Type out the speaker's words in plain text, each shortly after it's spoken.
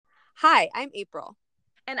Hi, I'm April.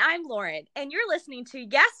 And I'm Lauren, and you're listening to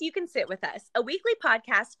Yes, You Can Sit With Us, a weekly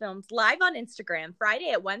podcast filmed live on Instagram Friday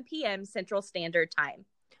at 1 p.m. Central Standard Time.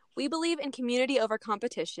 We believe in community over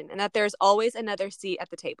competition and that there's always another seat at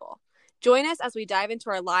the table. Join us as we dive into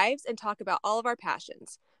our lives and talk about all of our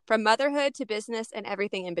passions, from motherhood to business and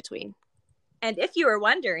everything in between. And if you were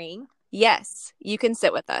wondering, yes, you can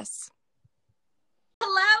sit with us.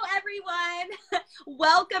 Hello, everyone.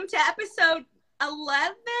 Welcome to episode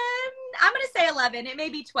 11. I'm going to say 11. It may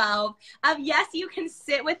be 12. Yes, you can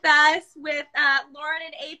sit with us with Lauren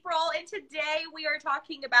and April. And today we are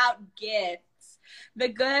talking about gifts, the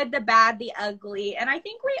good, the bad, the ugly. And I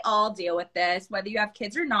think we all deal with this, whether you have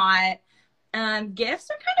kids or not. Gifts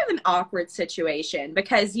are kind of an awkward situation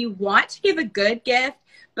because you want to give a good gift,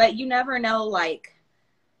 but you never know,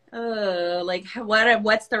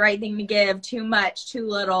 what's the right thing to give? Too much, too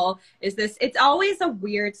little? It's always a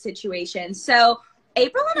weird situation. So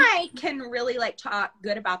April and I can really talk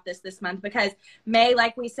good about this month because May,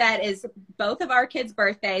 like we said, is both of our kids'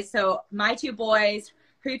 birthdays. So my two boys,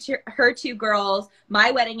 her two girls,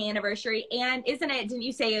 my wedding anniversary, and didn't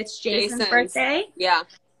you say it's Jason's birthday? Yeah.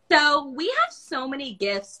 So we have so many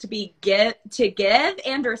gifts to give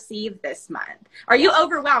and receive this month. Are you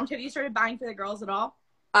overwhelmed? Have you started buying for the girls at all?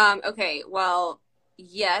 Okay, well,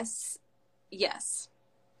 yes.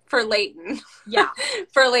 For Layton. Yeah.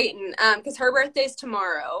 For Layton, because her birthday's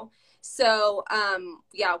tomorrow. So,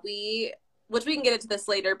 which we can get into this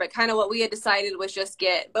later, but kind of what we had decided was just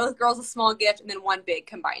get both girls a small gift and then one big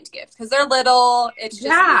combined gift. Because they're little, it's just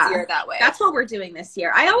easier that way. That's what we're doing this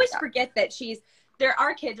year. I always forget that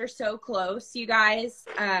our kids are so close, you guys.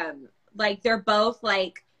 They're both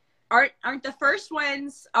aren't the first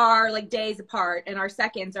ones are days apart and our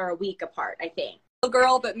seconds are a week apart, I think.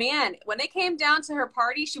 Girl, but man, when it came down to her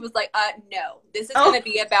party, she was like, no, this is going to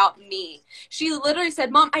be about me. She literally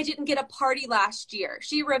said, Mom, I didn't get a party last year.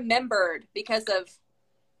 She remembered because of...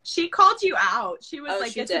 She called you out. She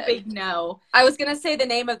was it's did. A big no. I was going to say the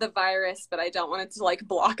name of the virus, but I don't want it to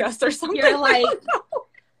block us or something. You're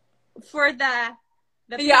for the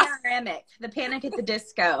panoramic, the Panic at the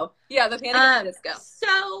Disco. Yeah, the Panic at the Disco.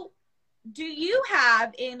 So... do you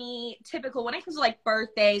have any typical, when it comes to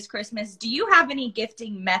birthdays, Christmas, do you have any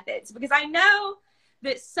gifting methods? Because I know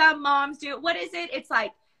that some moms do it. What is it? It's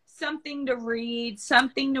something to read,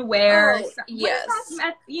 something to wear. Yes.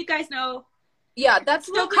 You guys know. Yeah, that's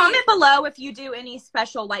so comment below if you do any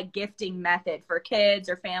special gifting method for kids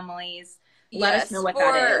or families. Let us know what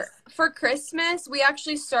that is. For Christmas, we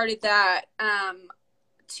actually started that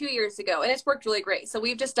 2 years ago, and it's worked really great. So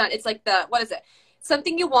we've just done, it's what is it?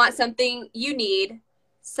 Something you want, something you need,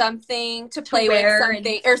 something to play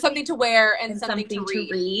with, something to wear, and something to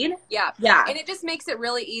read. Yeah. And it just makes it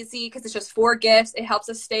really easy because it's just 4 gifts. It helps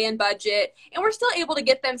us stay in budget, and we're still able to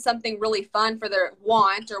get them something really fun for their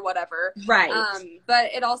want or whatever. Right.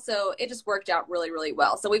 But it just worked out really, really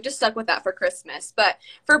well. So we've just stuck with that for Christmas. But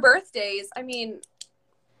for birthdays, I mean,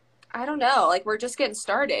 I don't know. We're just getting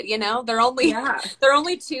started. They're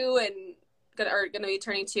only 2 and are going to be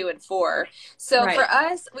turning 2 and 4. So for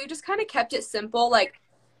us, we just kind of kept it simple.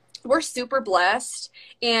 We're super blessed,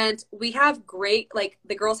 and we have great,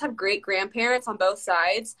 the girls have great grandparents on both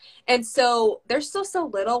sides. And so they're still so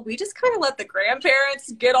little. We just kind of let the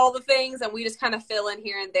grandparents get all the things, and we just kind of fill in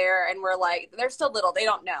here and there. And we're they're still little. They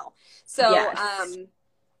don't know. So,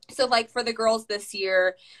 So for the girls this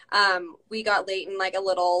year, we got Layton a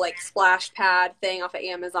little splash pad thing off of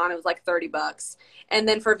Amazon. It was $30. And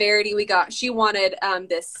then for Verity, she wanted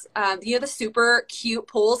this, the super cute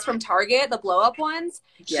pools from Target, the blow up ones.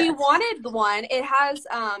 Yes. She wanted the one. It has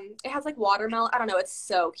watermelon. I don't know. It's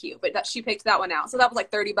so cute, but she picked that one out. So that was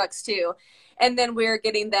 $30 too. And then we're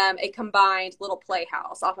getting them a combined little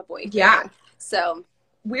playhouse off of Wayfair. Yeah. So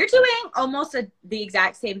we're doing almost the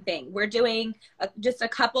exact same thing. We're doing just a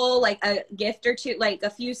couple, a gift or two, a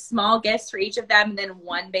few small gifts for each of them, and then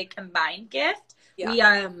one big combined gift.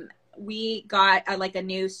 Yeah. We got a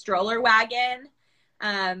new stroller wagon,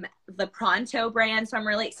 the Pronto brand. So I'm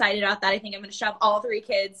really excited about that. I think I'm going to shove all 3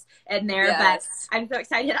 kids in there. Yes. But I'm so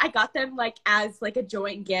excited. I got them as a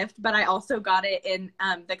joint gift, but I also got it in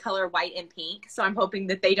the color white and pink. So I'm hoping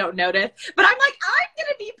that they don't notice. But I'm I'm going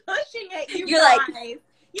to be pushing it. You're guys.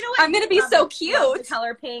 You know what? I'm going to be so cute. The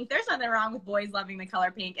color pink. There's nothing wrong with boys loving the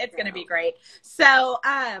color pink. It's going to be great. So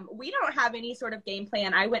we don't have any sort of game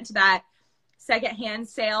plan. I went to that secondhand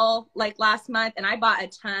sale last month, and I bought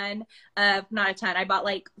I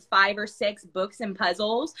bought 5 or 6 books and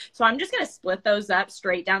puzzles. So I'm just going to split those up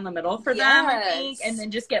straight down the middle for them, I think, and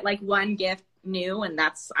then just get one gift new, and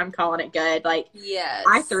I'm calling it good. Like, yes,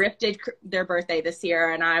 I thrifted their birthday this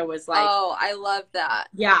year, and I was like, oh, I love that.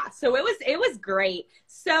 Yeah. So it was great.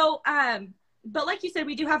 So, but like you said,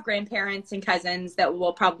 we do have grandparents and cousins that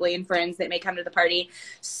will probably, and friends that may come to the party.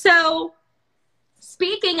 So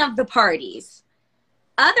speaking of the parties,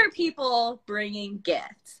 other people bringing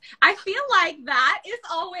gifts. I feel like that is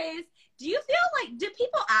always, do you feel like, do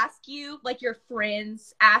people ask you, like your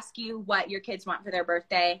friends ask you what your kids want for their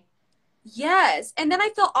birthday? Yes. And then I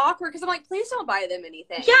feel awkward because I'm like, please don't buy them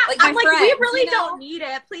anything. Yeah. Like, I'm like, friends, we really don't need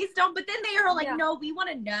it. Please don't. But then they are like, no, we want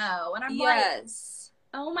to know. And I'm like,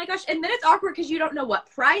 oh my gosh. And then it's awkward because you don't know what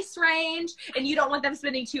price range and you don't want them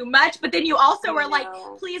spending too much. But then you also are like,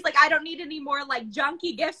 please, like, I don't need any more like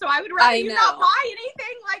junky gifts. So I would rather you not buy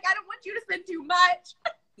anything. Like, I don't want you to spend too much.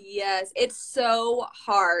 Yes, it's so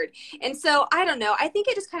hard. And so I don't know. I think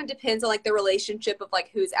it just kind of depends on like the relationship of like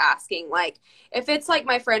who's asking. Like if it's like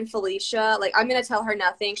my friend Felicia, like I'm going to tell her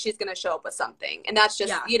nothing. She's going to show up with something. And that's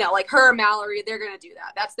just, you know, like her or Mallory, they're going to do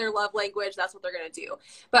that. That's their love language. That's what they're going to do.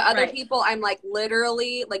 But other people, I'm like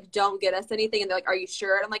literally like, don't get us anything. And they're like, are you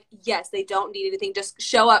sure? And I'm like, yes, they don't need anything. Just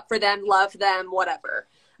show up for them, love them, whatever.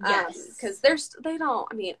 Yes. Because they don't,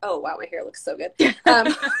 I mean, oh wow, my hair looks so good.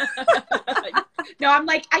 No, I'm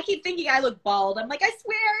like, I keep thinking I look bald. I'm like, I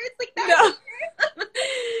swear it's like that.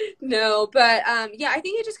 No, but yeah, I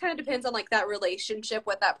think it just kind of depends on like that relationship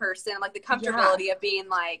with that person, like the comfortability of being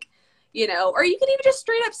like, you know, or you can even just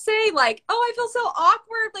straight up say like, oh, I feel so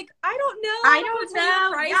awkward. Like, I don't know.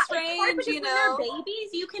 Price range, you know, when they're babies,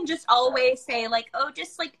 you can just always say like, oh,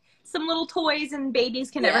 just like some little toys, and babies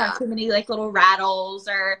can never have too many like little rattles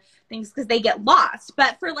or things because they get lost.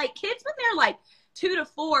 But for like kids when they're like 2 to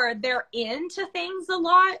 4, they're into things a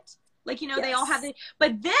lot. Like, you know, they all have it.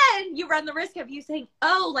 But then you run the risk of you saying,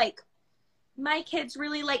 oh, like my kids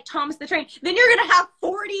really like Thomas the Train. Then you're going to have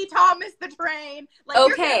 40 Thomas the Train. Like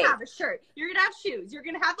you're going to have a shirt. You're going to have shoes. You're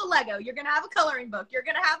going to have the Lego. You're going to have a coloring book. You're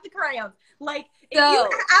going to have the crayons. Like if you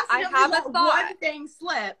absolutely let one thing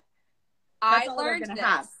slip, that's all they're going to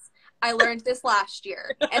have. I learned this last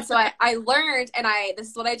year. And so I learned, and this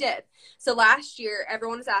is what I did. So last year,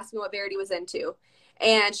 everyone was asking me what Verity was into.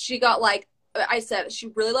 And she got like, I said, she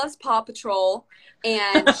really loves Paw Patrol.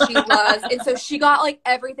 And and so she got like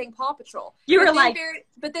everything Paw Patrol.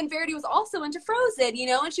 But then Verity was also into Frozen, you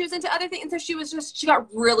know, and she was into other things. And so she got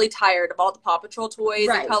really tired of all the Paw Patrol toys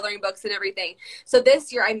and coloring books and everything. So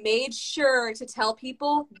this year I made sure to tell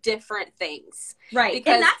people different things. Right.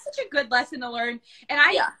 Because, and that's such a good lesson to learn. And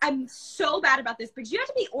I'm so bad about this because you have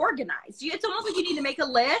to be organized. It's almost like you need to make a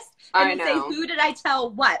list and say, who did I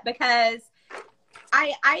tell what? Because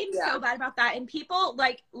I am so bad about that. And people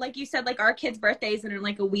like you said, like our kids' birthdays are in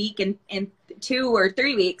like a week and 2 or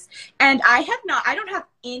 3 weeks. And I don't have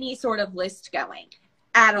any sort of list going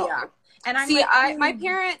at all. Yeah. And I'm my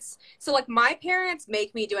parents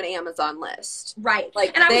make me do an Amazon list. Right.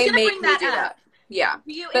 Like and I was they gonna make bring me that do up. that. Yeah.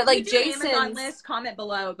 But like Jason's Amazon list, comment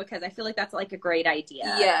below because I feel like that's like a great idea.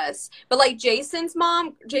 Yes. But like Jason's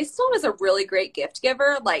mom is a really great gift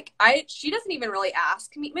giver. Like she doesn't even really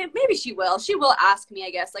ask me. Maybe she will. She will ask me, I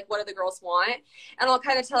guess, like what do the girls want? And I'll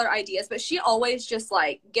kind of tell her ideas, but she always just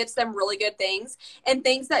like gets them really good things and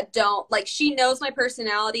things that don't, like she knows my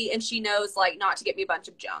personality and she knows like not to get me a bunch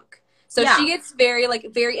of junk. So she gets very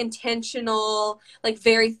intentional, like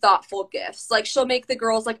very thoughtful gifts. Like she'll make the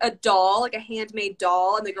girls like a doll, like a handmade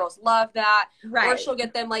doll, and the girls love that. Right. Or she'll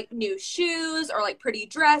get them like new shoes or like pretty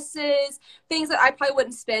dresses, things that I probably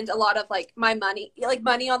wouldn't spend a lot of like my money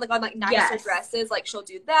on nicer dresses. Like she'll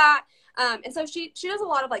do that. And so she does a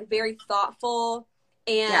lot of like very thoughtful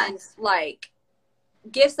and like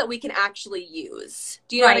gifts that we can actually use.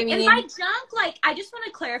 Do you know what I mean? And by junk, like, I just want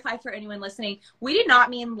to clarify for anyone listening, we do not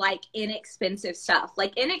mean like inexpensive stuff.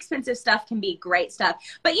 Like inexpensive stuff can be great stuff,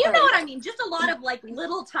 but you know what I mean? Just a lot of like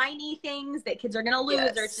little tiny things that kids are going to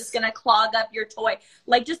lose or it's just going to clog up your toy.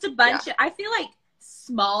 Like just a bunch of, I feel like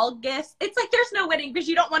small gifts. It's like there's no winning because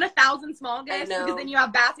you don't want 1,000 small gifts because then you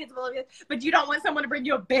have baskets full of gifts, but you don't want someone to bring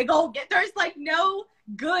you a big old gift. There's like no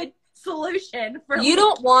good solution for you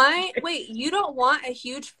don't want a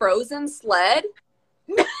huge Frozen sled?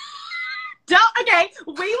 Okay,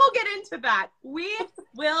 we will get into that. We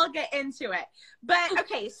will get into it. But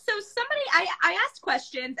okay, so somebody I asked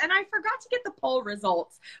questions and I forgot to get the poll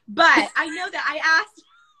results, but I know that I asked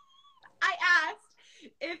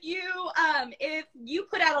if you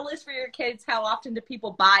put out a list for your kids, how often do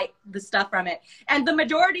people buy the stuff from it? And the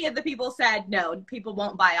majority of the people said no, people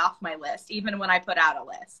won't buy off my list, even when I put out a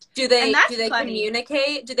list. Do they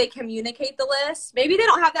communicate? Do they communicate the list? Maybe they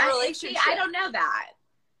don't have that relationship. I don't know that.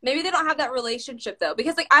 Maybe they don't have that relationship though,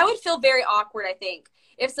 because like I would feel very awkward, I think,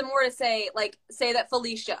 if someone were to say that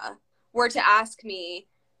Felicia were to ask me,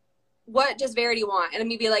 what does Verity want? And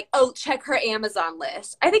me be like, oh, check her Amazon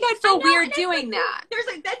list. I think I'd feel weird doing that.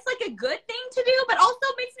 That's like a good thing to do, but also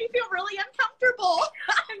makes me feel really uncomfortable.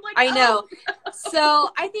 I'm like, I know. So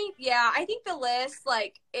I think the list,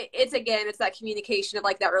 like, it's that communication of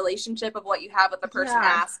like that relationship of what you have with the person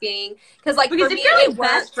asking. Because like, because for if me, you're like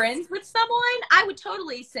best friends with someone, I would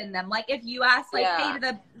totally send them. Like if you ask like, hey,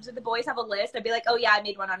 do the boys have a list? I'd be like, oh yeah, I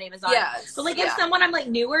made one on Amazon. Yes. But like if someone I'm like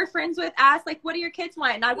newer friends with asks like, what do your kids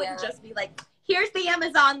want? And I wouldn't just be like, here's the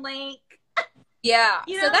Amazon link. Yeah.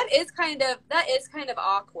 You know? So that is kind of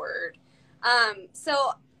awkward.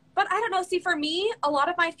 But I don't know. See, for me, a lot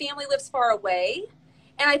of my family lives far away.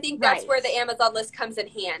 And I think that's where the Amazon list comes in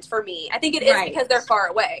hand for me. I think it is because they're far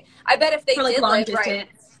away. I bet if they did live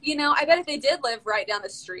I bet if they did live right down the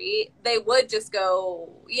street, they would just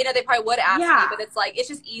go, they probably would ask me, but it's like, it's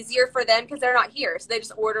just easier for them because they're not here. So they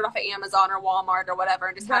just order it off of Amazon or Walmart or whatever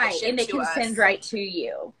and just have it shipped to us. And they can send right to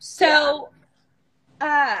you. So,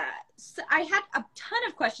 so I had a ton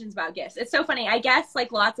of questions about gifts. It's so funny. I guess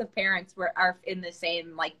like lots of parents are in the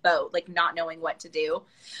same like boat, like not knowing what to do.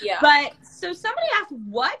 Yeah. But so somebody asked,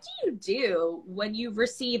 what do you do when you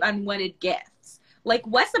receive unwanted gifts? Like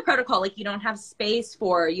what's the protocol? Like you don't have space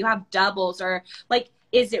for, you have doubles, or like,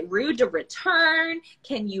 is it rude to return?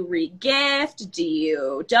 Can you re-gift? Do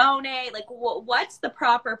you donate? Like what's the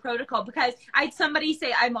proper protocol? Because I had somebody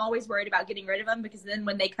say, I'm always worried about getting rid of them because then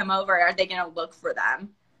when they come over, are they going to look for them?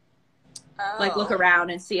 Like look around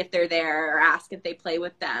and see if they're there or ask if they play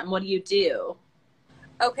with them. What do you do?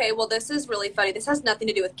 Okay, well, this is really funny. This has nothing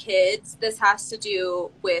to do with kids. This has to do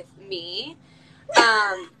with me.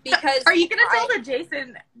 Because are you going to tell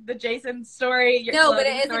the Jason story? No, but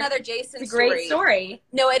it is another Jason story. Great story.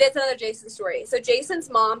 No, it is another Jason story. So Jason's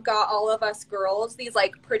mom got all of us girls these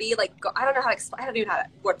like pretty like I don't know how to explain. I don't even know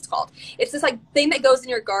what it's called. It's this like thing that goes in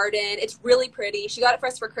your garden. It's really pretty. She got it for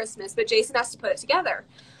us for Christmas, but Jason has to put it together.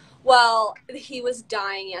 Well, he was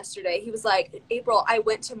dying yesterday. He was like, April, I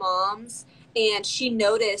went to Mom's and she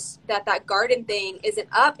noticed that garden thing isn't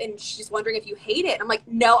up and she's wondering if you hate it. I'm like,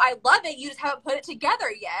 no, I love it. You just haven't put it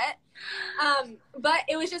together yet. But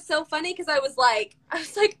it was just so funny because I was like,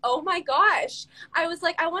 oh my gosh. I was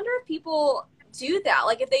like, I wonder if people do that.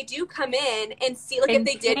 Like if they do come in and see, like if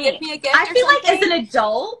they did give me a gift. I feel like as an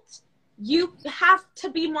adult, you have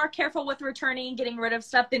to be more careful with returning and getting rid of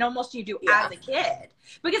stuff than almost you do as a kid.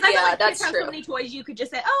 Because I feel like kids have so many toys, you could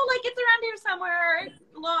just say, oh, like it's around here somewhere,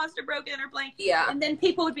 lost or broken or blank. Yeah. And then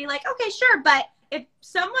people would be like, okay, sure. But if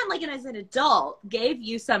someone like as an adult gave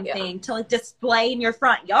you something to like display in your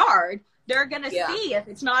front yard, they're going to see if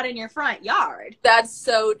it's not in your front yard. That's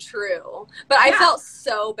so true. But I felt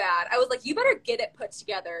so bad. I was like, you better get it put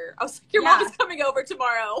together. I was like, your mom is coming over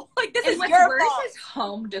tomorrow. Like, this is your fault. What's worse is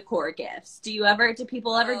home decor gifts. Do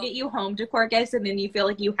people ever get you home decor gifts and then you feel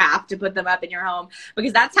like you have to put them up in your home?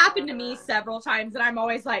 Because that's happened to me several times and I'm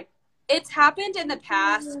always like. It's happened in the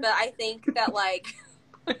past, but I think that like.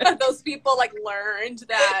 Those people like learned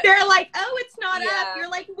that they're like, oh, it's not up. You're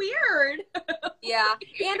like, weird. Yeah.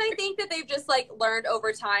 And I think that they've just like learned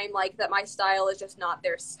over time like that my style is just not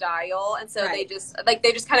their style, and so they just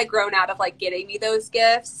kind of grown out of like getting me those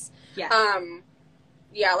gifts.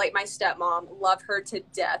 Yeah, like my stepmom, love her to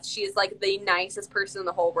death. She is like the nicest person in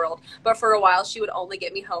the whole world. But for a while, she would only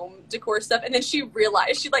get me home decor stuff. And then she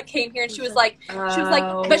realized, she like came here and she was like,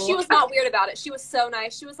 but she was not weird about it. She was so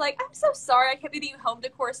nice. She was like, I'm so sorry I kept getting you home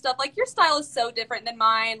decor stuff. Like your style is so different than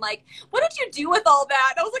mine. Like, what did you do with all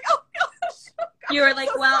that? And I was like, oh gosh. You were like,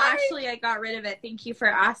 actually, I got rid of it. Thank you for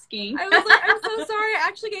asking. I was like, I'm so sorry. I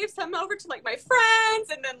actually gave some over to like my friends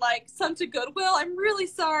and then like some to Goodwill. I'm really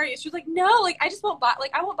sorry. And she was like, no, like I just won't buy.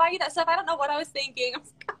 Like, I won't buy you that stuff. I don't know what I was thinking. I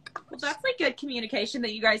was like, oh, well, that's like good communication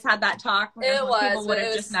that you guys had that talk. It was. People would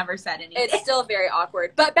have just never said anything. It's still very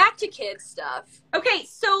awkward. But back to kids stuff. Okay,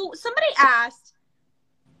 so somebody asked,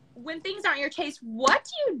 when things aren't your taste, what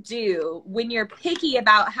do you do when you're picky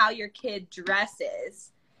about how your kid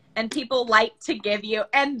dresses and people like to give you?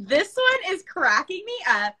 And this one is cracking me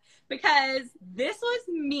up because this was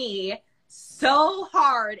me so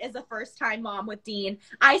hard as a first-time mom with Dean.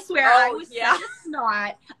 I swear I was such a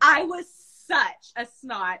snot. I was such a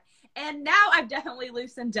snot. And now I've definitely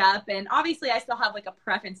loosened up. And obviously I still have like a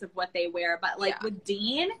preference of what they wear. But like with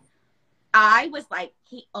Dean, I was like,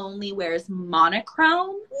 he only wears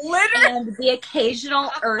monochrome and the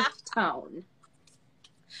occasional earth tone.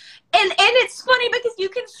 And it's funny because you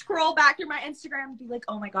can scroll back through my Instagram and be like,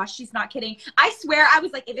 oh my gosh, she's not kidding. I swear, I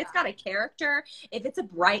was like, if it's got a character, if it's a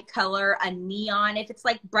bright color, a neon, if it's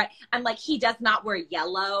like bright, I'm like, he does not wear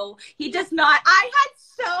yellow. He does not. I had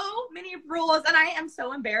so many rules, and I am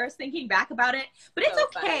so embarrassed thinking back about it. But it's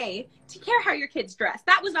okay to care how your kids dress.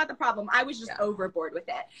 That was not the problem. I was just overboard with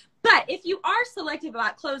it. But if you are selective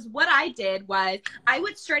about clothes, what I did was I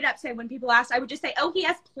would straight up say, when people asked, I would just say, oh, he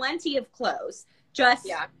has plenty of clothes. Just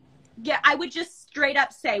I would just straight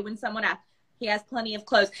up say when someone asked, he has plenty of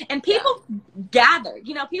clothes. And people gathered,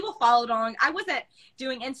 you know, people followed along. I wasn't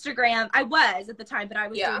doing Instagram. I was at the time, but I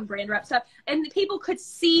was doing brand rep stuff. And people could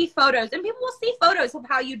see photos, and people will see photos of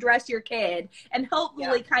how you dress your kid and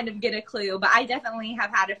hopefully kind of get a clue. But I definitely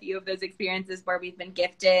have had a few of those experiences where we've been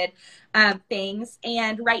gifted things.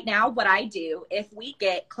 And right now what I do, if we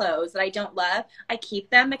get clothes that I don't love, I keep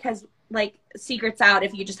them because, like, secrets out,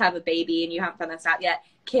 if you just have a baby and you haven't found this out yet,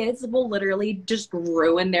 kids will literally just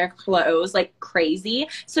ruin their clothes like crazy.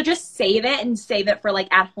 So just save it, and save it for like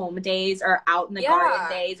at home days or out in the garden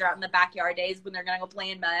days or out in the backyard days when they're gonna go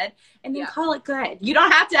play in mud, and then call it good. You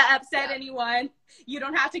don't have to upset anyone. You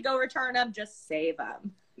don't have to go return them. Just save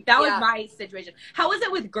them. That was my situation. How was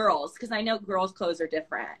it with girls? Because I know girls' clothes are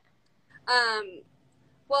different.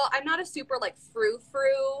 Well, I'm not a super like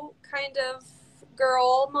frou-frou kind of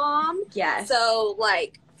girl mom. Yes. So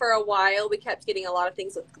like for a while we kept getting a lot of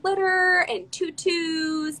things with glitter and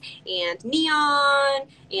tutus and neon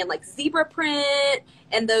and like zebra print,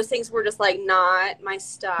 and those things were just like not my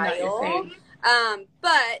style.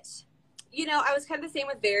 But you know, I was kind of the same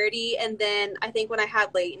with Verity, and then I think when I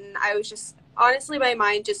had Layton, I was just honestly, my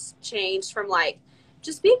mind just changed from like,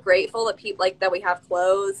 just be grateful that people like that we have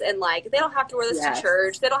clothes, and like they don't have to wear this to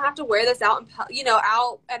church. They don't have to wear this out, you know,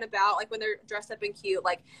 out and about, like when they're dressed up and cute.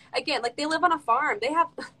 Like again, like they live on a farm. They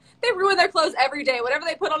ruin their clothes every day. Whatever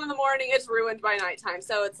they put on in the morning, it's ruined by nighttime.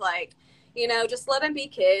 So it's like, you know, just let them be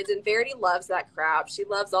kids. And Verity loves that crap. She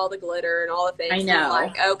loves all the glitter and all the things. I know.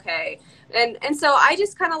 And like, okay, and so I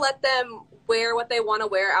just kind of let them wear what they want to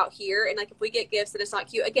wear out here, and like if we get gifts that it's not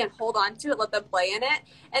cute, again, hold on to it, let them play in it,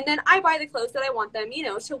 and then I buy the clothes that I want them, you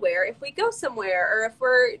know, to wear if we go somewhere, or if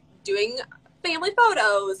we're doing family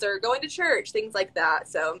photos or going to church, things like that.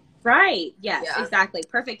 So yes, exactly,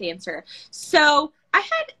 perfect answer. So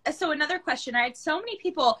another question. I had so many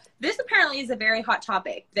people, this apparently is a very hot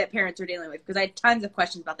topic that parents are dealing with, because I had tons of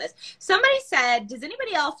questions about this. Somebody said, does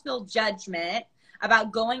anybody else feel judgment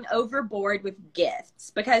about going overboard with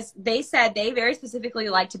gifts? Because they said they very specifically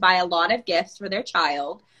like to buy a lot of gifts for their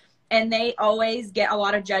child, and they always get a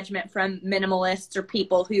lot of judgment from minimalists or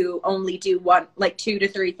people who only do one, like 2 to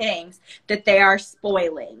 3 things, that they are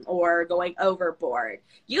spoiling or going overboard.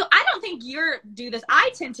 I don't think you do this.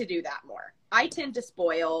 I tend to do that more. I tend to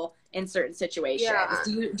spoil in certain situations.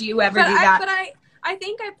 Do you ever do that? But I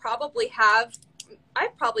think I probably have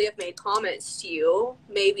made comments to you,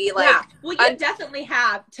 maybe like. Yeah, well, you definitely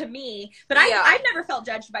have to me, but I've never felt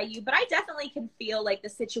judged by you, but I definitely can feel like the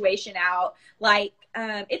situation out. Like,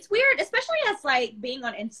 it's weird, especially as like being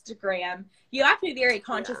on Instagram, you have to be very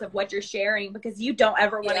conscious of what you're sharing, because you don't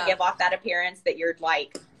ever want to give off that appearance that you're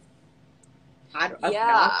like,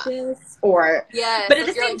 obnoxious or but at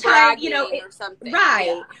the same time, you know,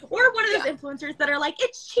 or one of those influencers that are like,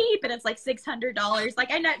 it's cheap and it's like $600.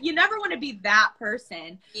 Like, I know you never want to be that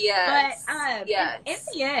person. But in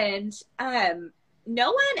the end,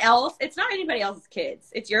 no one else, it's not anybody else's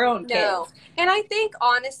kids, it's your own kids. And I think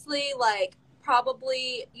honestly, like,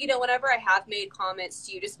 probably, you know, whenever I have made comments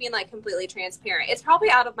to you, just being like completely transparent, it's probably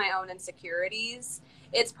out of my own insecurities.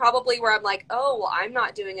 It's probably where I'm like, oh, well, I'm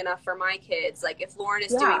not doing enough for my kids. Like, if Lauren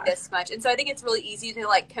is doing this much. And so I think it's really easy to,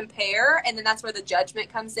 like, compare. And then that's where the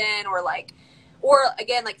judgment comes in, or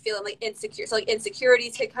again, like, feeling, like, insecure. So, like,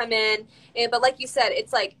 insecurities could come in. But like you said,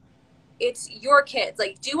 it's, like, it's your kids.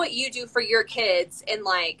 Like, do what you do for your kids. And,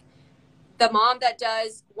 like, the mom that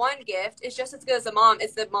does one gift is just as good as the mom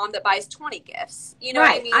is the mom that buys 20 gifts. You know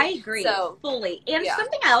what I mean? I agree fully. And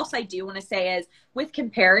something else I do want to say is, with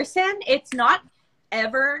comparison, it's not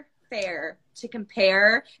ever fair to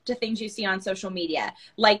compare to things you see on social media.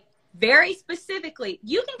 Like, very specifically,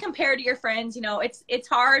 you can compare to your friends, you know, it's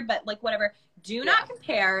hard, but like, whatever. Do not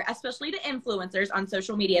compare, especially to influencers on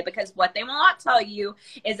social media, because what they will not tell you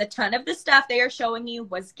is a ton of the stuff they are showing you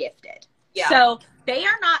was gifted. Yeah. So they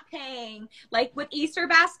are not paying, like with Easter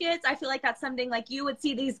baskets, I feel like that's something like you would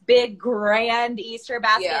see these big grand Easter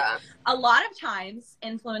baskets. Yeah. A lot of times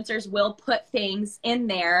influencers will put things in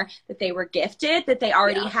there that they were gifted, that they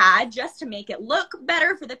already had, just to make it look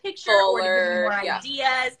better for the picture or to give you more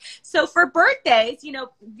ideas. So for birthdays, you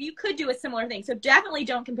know, you could do a similar thing. So definitely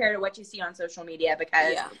don't compare to what you see on social media,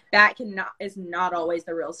 because that is not always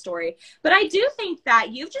the real story. But I do think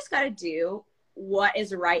that you've just got to do what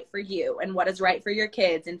is right for you and what is right for your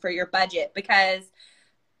kids and for your budget, because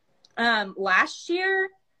last year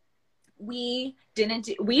we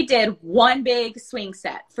did one big swing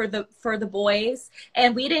set for the boys,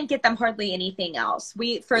 and we didn't get them hardly anything else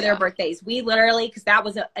for their birthdays. We literally, because that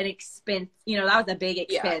was an expense, you know, that was a big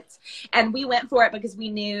expense, and we went for it because we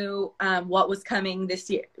knew what was coming this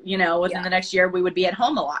year, you know, within the next year we would be at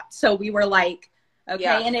home a lot. So we were like,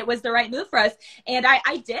 okay. And it was the right move for us. And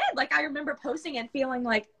I did, like, I remember posting and feeling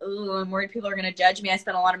like, oh, I'm worried people are going to judge me. I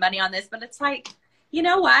spent a lot of money on this, but it's like, you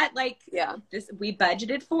know what? Like, we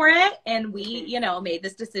budgeted for it, and we, you know, made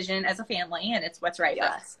this decision as a family, and it's what's right for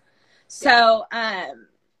us. So,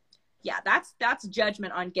 that's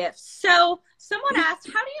judgment on gifts. So someone asked,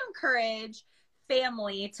 how do you encourage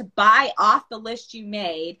family to buy off the list you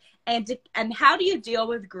made, and how do you deal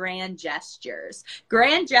with grand gestures?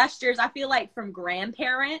 Grand gestures, I feel like from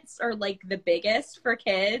grandparents are like the biggest for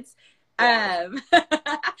kids. So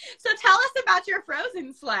tell us about your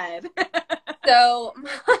Frozen sled. So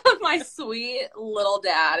my sweet little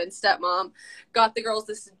dad and stepmom got the girls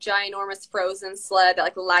this ginormous Frozen sled that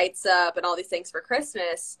like lights up and all these things for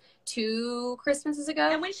Christmas 2 Christmases ago.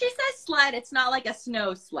 And when she says sled, it's not like a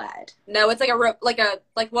snow sled. No, it's like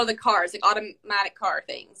one of the cars, like automatic car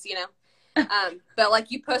things, you know. But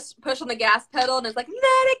like you push on the gas pedal and it's like, let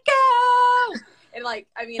it go. And like,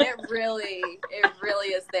 I mean, it really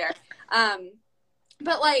is there.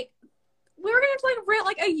 But like, we were gonna have to like rent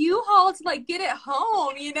like a U-Haul to like get it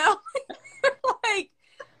home, you know. Like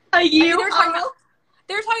a U-Haul.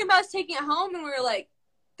 They were talking about us taking it home, and we were like,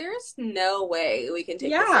 there's no way we can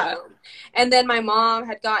take this home. And then my mom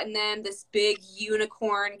had gotten them this big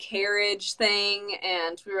unicorn carriage thing,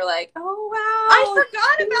 and we were like, oh wow, I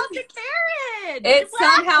forgot about the carriage. It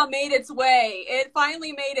somehow made its way. It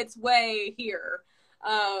finally made its way here.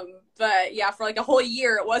 But yeah, for like a whole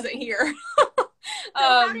year it wasn't here. So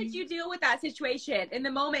how did you deal with that situation? In the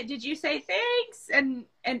moment, did you say thanks and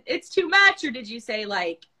it's too much, or did you say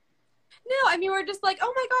like, no, I mean, we're just like,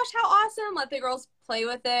 oh my gosh, how awesome. Let the girls play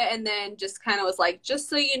with it. And then just kind of was like, just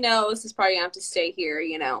so you know, this is probably going to have to stay here,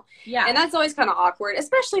 you know? Yeah. And that's always kind of awkward,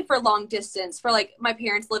 especially for long distance, for like my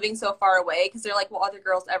parents living so far away, because they're like, well, are the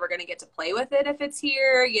girls ever going to get to play with it if it's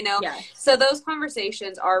here, you know? Yeah. So those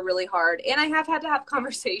conversations are really hard. And I have had to have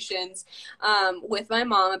conversations with my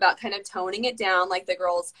mom about kind of toning it down. Like the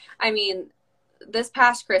girls, I mean, this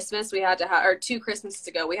past Christmas, we had to have, or 2 Christmases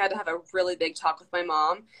ago, we had to have a really big talk with my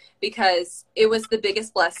mom, because it was the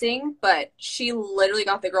biggest blessing, but she literally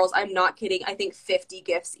got the girls, I'm not kidding, I think 50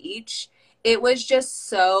 gifts each. It was just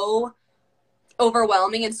so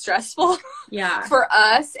overwhelming and stressful for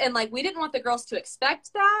us. And like, we didn't want the girls to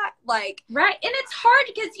expect that. Like, right. And it's hard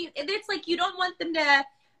because it's like, you don't want them to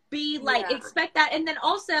be like, expect that. And then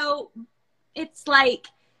also it's like,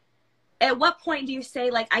 at what point do you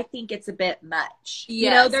say, like, I think it's a bit much? Yes. You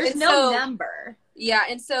know, there's no number. Yeah.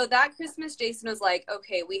 And so that Christmas, Jason was like,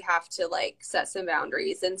 okay, we have to like set some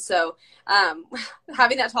boundaries. And so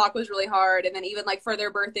having that talk was really hard. And then even like for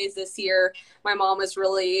their birthdays this year, my mom was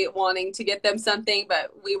really wanting to get them something,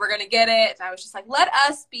 but we were going to get it. And I was just like, let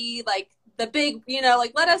us be like the big, you know,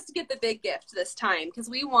 like let us get the big gift this time. Cause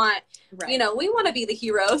we want, you know, we want to be the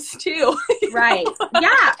heroes too. Right.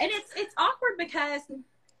 Yeah. And it's awkward because,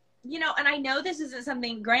 you know, and I know this isn't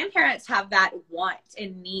something grandparents have, that want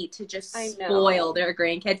and need to just spoil their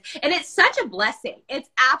grandkids. And it's such a blessing.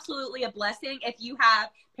 It's absolutely a blessing if you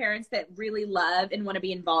have parents that really love and want to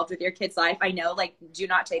be involved with your kid's life. I know, like, we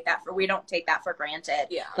don't take that for granted.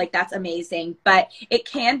 Yeah. Like, that's amazing. But it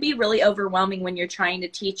can be really overwhelming when you're trying to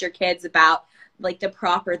teach your kids about like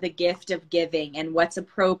the gift of giving and what's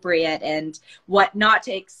appropriate and what not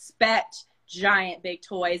to expect. Giant big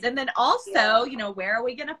toys. And then also, you know, where are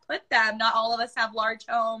we going to put them? Not all of us have large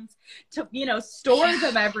homes to, you know, store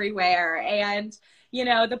them everywhere. And, you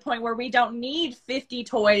know, the point where we don't need 50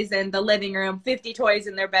 toys in the living room, 50 toys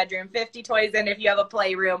in their bedroom, 50 toys in if you have a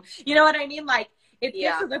playroom. You know what I mean? Like, it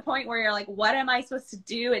gets to the point where you're like, what am I supposed to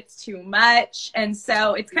do? It's too much. And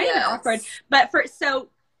so it's kind of awkward. But so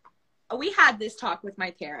we had this talk with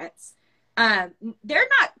my parents. They're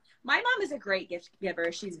not, My mom is a great gift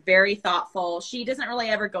giver. She's very thoughtful. She doesn't really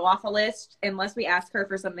ever go off a list unless we ask her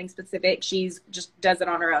for something specific. She's just does it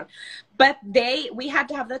on her own. But we had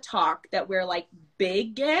to have the talk that we're like,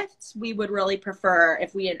 big gifts, we would really prefer,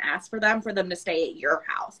 if we didn't ask for them to stay at your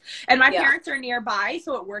house. And my parents are nearby,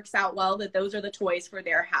 so it works out well that those are the toys for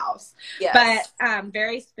their house. Yes. But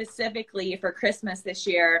very specifically for Christmas this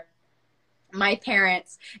year, my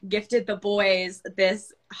parents gifted the boys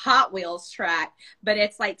this Hot Wheels track, but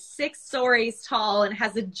it's like 6 stories tall and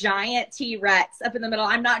has a giant T-Rex up in the middle.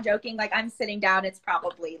 I'm not joking. Like, I'm sitting down. It's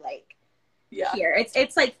probably like here.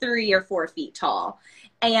 It's like 3 or 4 feet tall.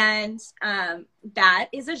 And that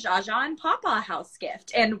is a Jaja and Papa house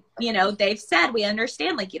gift. And, you know, they've said, we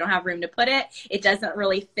understand, like, you don't have room to put it. It doesn't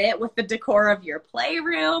really fit with the decor of your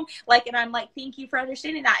playroom. Like, and I'm like, thank you for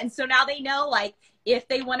understanding that. And so now they know, like, if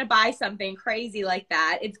they want to buy something crazy like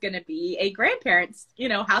that, it's going to be a grandparent's, you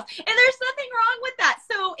know, house. And there's nothing wrong with that.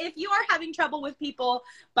 So if you are having trouble with people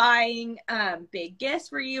buying big gifts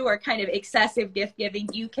for you or kind of excessive gift giving,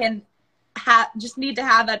 you can just need to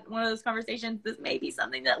have one of those conversations. This may be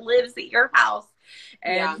something that lives at your house,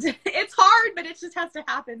 and it's hard, but it just has to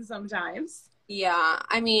happen sometimes. Yeah.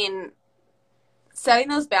 I mean, setting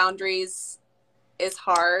those boundaries is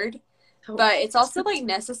hard, but it's also like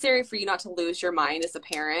necessary for you not to lose your mind as a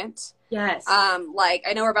parent. Yes. Like,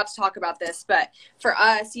 I know we're about to talk about this, but for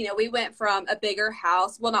us, you know, we went from a bigger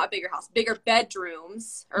house, well, not a bigger house, bigger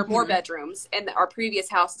bedrooms or more bedrooms in our previous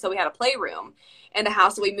house. So we had a playroom. And the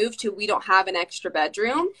house that we moved to, we don't have an extra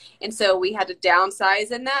bedroom. And so we had to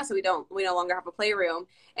downsize in that. So we no longer have a playroom.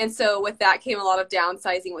 And so with that came a lot of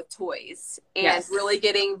downsizing with toys and really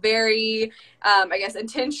getting very, I guess,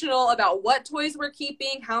 intentional about what toys we're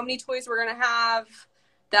keeping, how many toys we're going to have,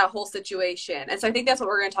 that whole situation. And so I think that's what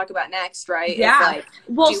we're going to talk about next, right? Yeah. Like,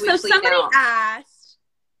 well, so somebody asked,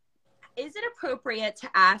 is it appropriate to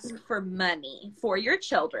ask for money for your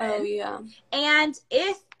children? Oh, yeah. And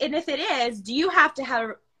if it is, do you have to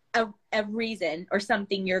have a reason or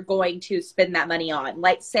something you're going to spend that money on?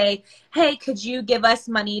 Like, say, hey, could you give us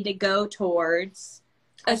money to go towards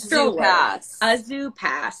a zoo pass,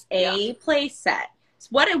 a play set?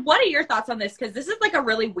 What are your thoughts on this? Because this is like a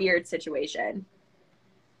really weird situation.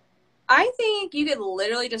 I think you could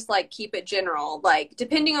literally just like keep it general, like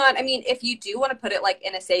depending on, I mean, if you do want to put it like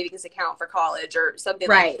in a savings account for college or something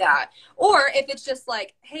like that, or if it's just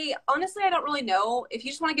like, hey, honestly, I don't really know. If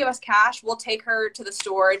you just want to give us cash, we'll take her to the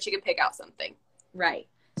store and she can pick out something. Right.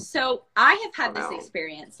 So I have had this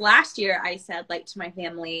experience. Last year, I said like to my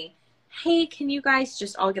family, hey, can you guys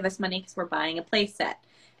just all give us money because we're buying a play set?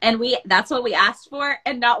 And that's what we asked for.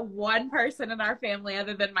 And not one person in our family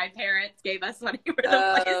other than my parents gave us money for the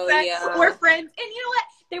play set or friends. And you know what?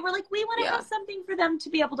 They were like, we want to have something for them to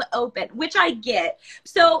be able to open, which I get.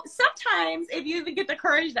 So sometimes if you even get the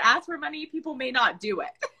courage to ask for money, people may not do it.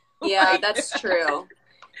 Yeah, that's true.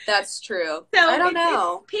 That's true. So I don't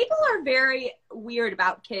know. People are very weird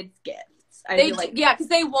about kids' gifts. Because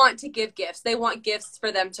they want to give gifts. They want gifts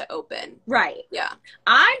for them to open. Right. Yeah.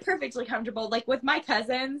 I'm perfectly comfortable. Like with my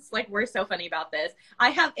cousins, like we're so funny about this. I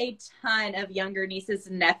have a ton of younger nieces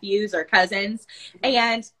and nephews or cousins.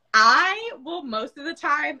 And I will most of the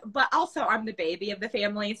time, but also I'm the baby of the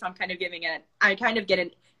family. So I kind of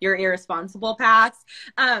get your irresponsible pass.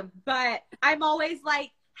 But I'm always like,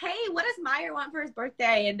 hey, what does Meyer want for his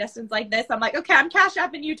birthday? And Dustin's like this. I'm like, okay, I'm cash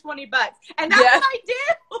apping you $20. And that's what I do.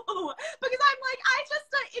 Because I'm like,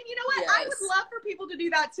 and you know what? I would love for people to do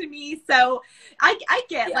that to me. So I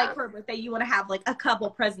get like for a birthday, you want to have like a couple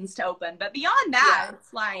presents to open. But beyond that,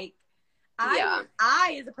 it's like,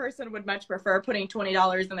 I as a person would much prefer putting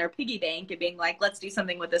 $20 in their piggy bank and being like, let's do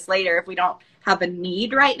something with this later if we don't have a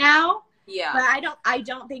need right now. Yeah. But I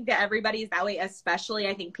don't think that everybody is that way, especially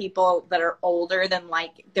I think people that are older than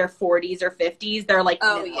like their 40s or 50s, they're like,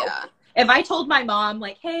 oh, no. yeah. If I told my mom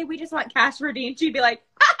like, hey, we just want cash for Dean, she'd be like,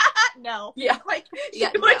 no. Yeah. Like she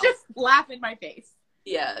would just laugh in my face.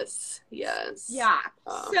 Yes. Yes. Yeah.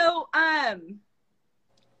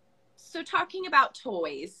 So talking about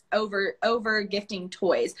toys, over gifting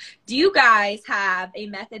toys, do you guys have a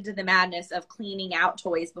method to the madness of cleaning out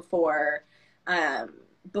toys before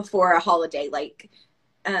a holiday, like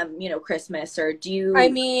Christmas, or do you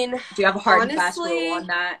have a hard and fast rule on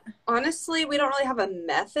that? Honestly, we don't really have a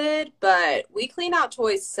method, but we clean out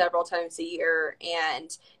toys several times a year.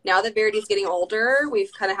 And now that Verity's getting older,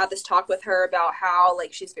 we've kind of had this talk with her about how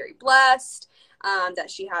like she's very blessed, that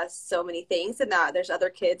she has so many things, and that there's other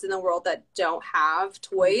kids in the world that don't have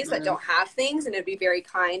toys, that don't have things, and it'd be very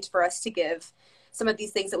kind for us to give some of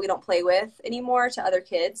these things that we don't play with anymore to other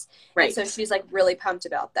kids. Right. And so she's like really pumped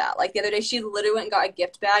about that. Like the other day, she literally went and got a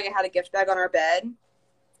gift bag. I had a gift bag on our bed.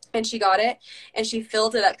 And she got it, and she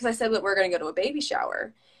filled it up because I said that we're going to go to a baby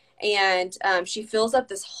shower. And she fills up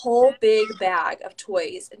this whole big bag of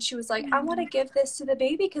toys. And she was like, I want to give this to the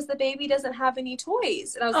baby because the baby doesn't have any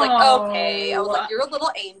toys. And I was like, okay. I was like, you're a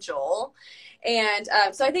little angel. And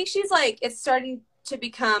so I think she's like, it's starting to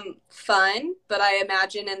become fun, but I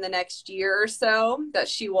imagine in the next year or so that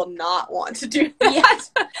she will not want to do that.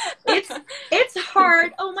 Yeah. It's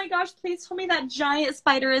hard. Oh my gosh, please tell me that giant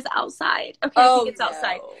spider is outside. Okay, I think it's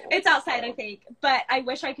outside. It's outside, I think. But I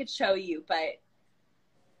wish I could show you, but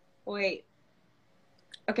wait.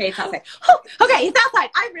 Okay, it's outside. Oh, okay, it's outside.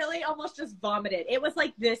 I really almost just vomited. It was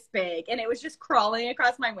like this big, and it was just crawling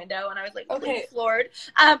across my window, and I was like, please, Lord.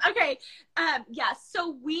 Yeah,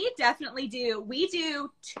 so we definitely do. We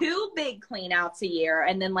do 2 big clean outs a year,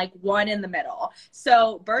 and then like 1 in the middle.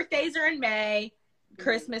 So birthdays are in May,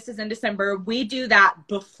 Christmas is in December. We do that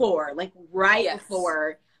before, like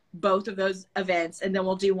before both of those events, and then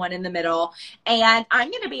we'll do 1 in the middle. And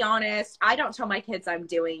I'm gonna be honest, I don't tell my kids I'm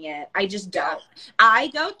doing it. I just don't. I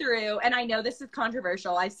go through, and I know this is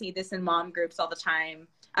controversial, I see this in mom groups all the time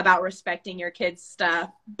about respecting your kids'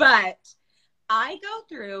 stuff, but I go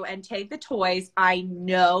through and take the toys I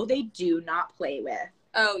know they do not play with.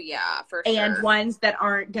 Oh yeah, for sure. And ones that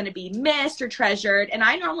aren't going to be missed or treasured, and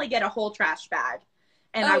I normally get a whole trash bag,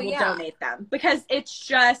 and I will donate them because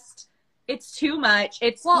it's too much.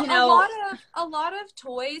 It's, well, a lot of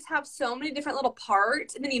toys have so many different little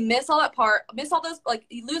parts, and then you miss all those, like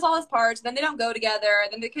you lose all those parts, then they don't go together,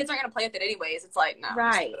 then the kids aren't going to play with it anyways. It's like, no.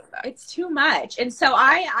 Right. It's too much. And so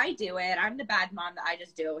I do it. I'm the bad mom that I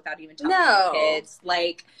just do it without even telling my kids.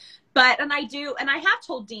 Like, and I have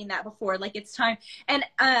told Dean that before, like it's time. And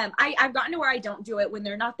I've gotten to where I don't do it when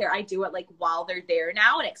they're not there. I do it like while they're there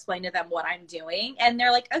now and explain to them what I'm doing. And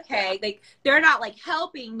they're like, okay, like they're not like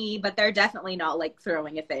helping me, but they're definitely not like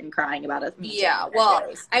throwing a fit and crying about it. Yeah, well,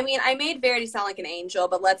 I mean, I made Verity sound like an angel,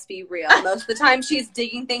 but let's be real. Most of the time she's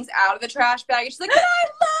digging things out of the trash bag and she's like, I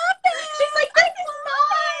love it. She's like, this is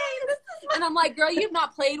mine. And I'm like, girl, you've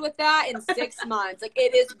not played with that in 6 months. Like,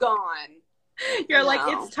 it is gone. You're like,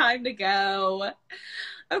 it's time to go.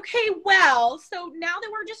 Okay, well, so now that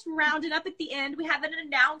we're just rounded up at the end, we have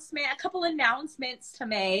a couple announcements to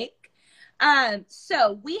make.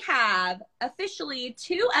 So we have officially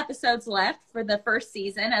 2 episodes left for the first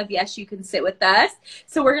season of Yes, You Can Sit With Us.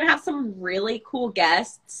 So we're going to have some really cool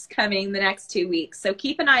guests coming the next 2 weeks. So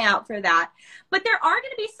keep an eye out for that. But there are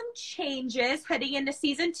going to be some changes heading into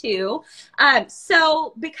season 2.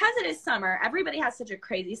 So because it is summer, everybody has such a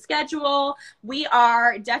crazy schedule. We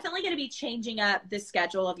are definitely going to be changing up the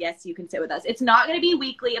schedule of Yes, You Can Sit With Us. It's not going to be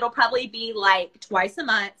weekly. It'll probably be like twice a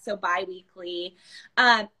month, so bi-weekly.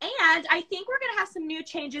 And I think we're going to have some new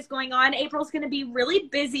changes going on. April's going to be really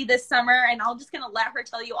busy this summer, and I'm just going to let her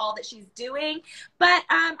tell you all that she's doing. But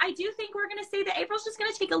I do think we're going to say that April's just going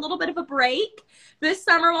to take a little bit of a break this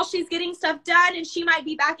summer while she's getting stuff done, and she might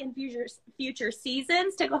be back in future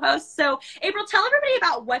seasons to co-host. So, April, tell everybody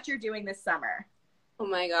about what you're doing this summer. Oh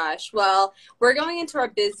my gosh. Well, we're going into our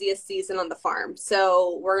busiest season on the farm.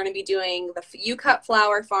 So we're going to be doing the U-Cut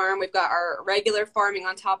flower farm. We've got our regular farming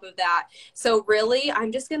on top of that. So really,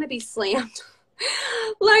 I'm just going to be slammed.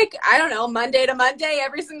 Like, I don't know, Monday to Monday,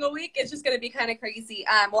 every single week. It's just going to be kind of crazy.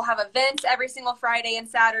 We'll have events every single Friday and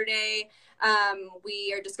Saturday.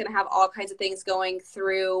 We are just going to have all kinds of things going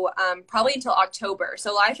through probably until October.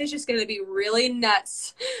 So life is just going to be really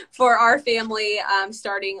nuts for our family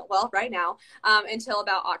starting, well, right now until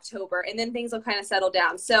about October. And then things will kind of settle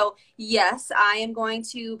down. So, yes, I am going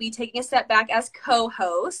to be taking a step back as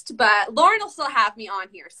co-host, but Lauren will still have me on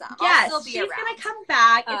here some. Yes, she's going to come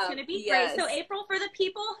back. It's going to be great. So, April, for the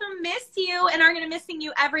people who miss you and are going to missing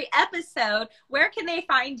you every episode, where can they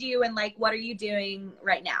find you and, like, what are you doing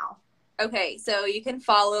right now? Okay, so you can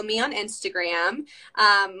follow me on Instagram.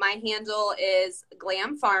 My handle is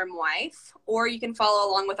Glam Farm Wife, or you can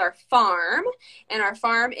follow along with our farm. And our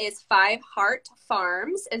farm is 5 Heart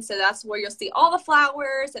Farms. And so that's where you'll see all the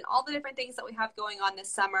flowers and all the different things that we have going on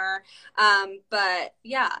this summer. But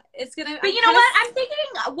yeah, it's going to. But you know what? I'm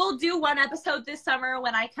thinking we'll do 1 episode this summer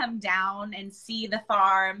when I come down and see the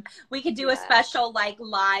farm. We could do a special like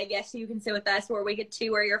live Yes, You Can Sit With Us where we could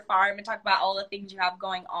tour your farm and talk about all the things you have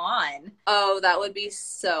going on. Oh, that would be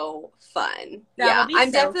so fun.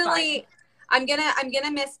 I'm definitely I'm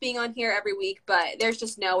gonna miss being on here every week, but there's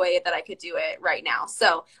just no way that I could do it right now.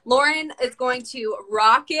 So Lauren is going to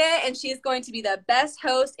rock it, and she's going to be the best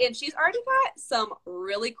host, and she's already got some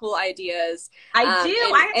really cool ideas. I have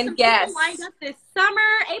some people lined up this summer.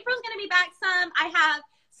 April's gonna be back some. I have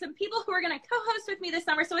some people who are going to co-host with me this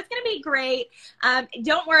summer. So it's going to be great.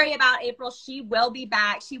 Don't worry about April. She will be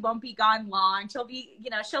back. She won't be gone long. She'll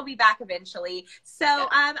be back eventually. So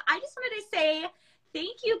I just wanted to say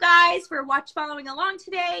thank you guys for following along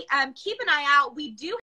today. Keep an eye out. We do